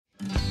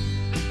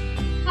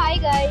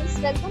guys,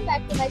 welcome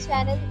back to my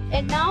channel,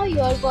 and now you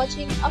are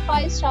watching a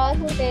 5-star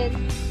hotel.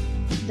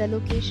 The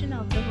location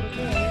of the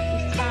hotel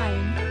is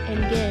fine and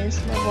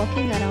guests are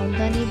walking around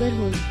the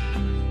neighborhood.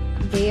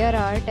 There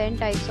are 10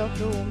 types of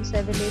rooms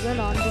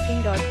available on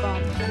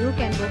booking.com. You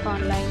can book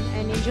online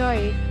and enjoy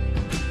it.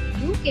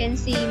 You can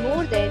see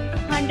more than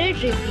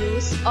 100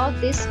 reviews of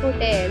this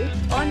hotel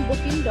on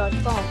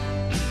booking.com.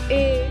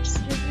 Its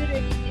review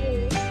rating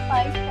is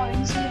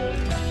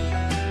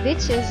 5.0,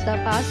 which is the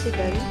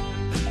passable.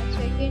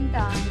 The check-in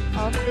time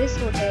of this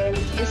hotel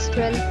is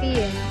 12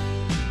 p.m.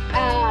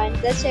 and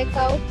the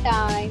checkout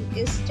time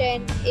is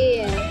 10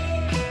 a.m.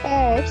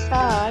 Pets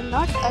are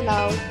not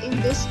allowed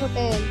in this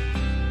hotel.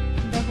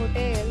 The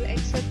hotel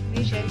accepts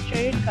major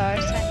credit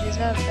cards and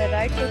reserves the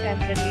right to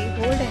temporarily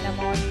hold an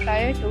amount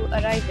prior to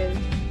arrival.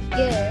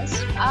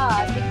 Guests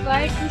are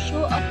required to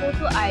show a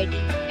photo ID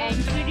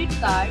and credit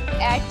card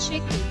at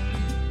check-in.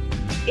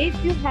 If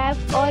you have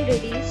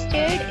already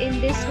stayed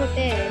in this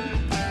hotel,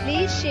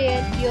 please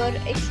share your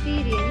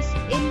experience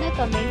in the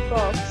comment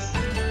box.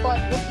 For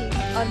booking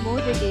or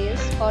more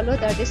details, follow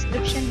the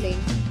description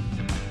link.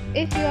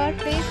 If you are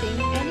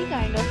facing any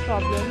kind of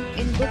problem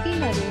in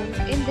booking a room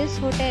in this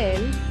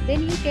hotel,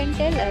 then you can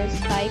tell us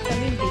by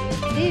commenting.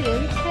 We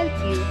will help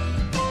you.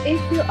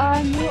 If you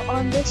are new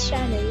on this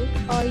channel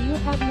or you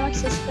have not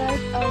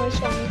subscribed our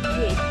channel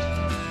yet,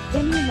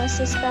 then you must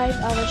subscribe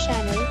our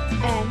channel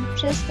and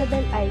press the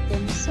bell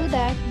icon so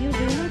that you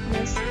do not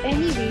miss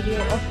any video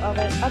of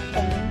our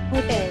upcoming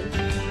hotel.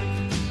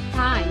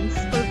 Thanks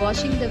for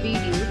watching the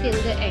video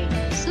till the end.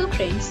 So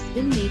friends,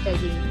 we'll meet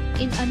again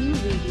in a new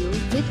video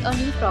with a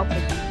new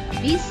property.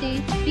 Be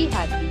safe, be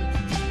happy.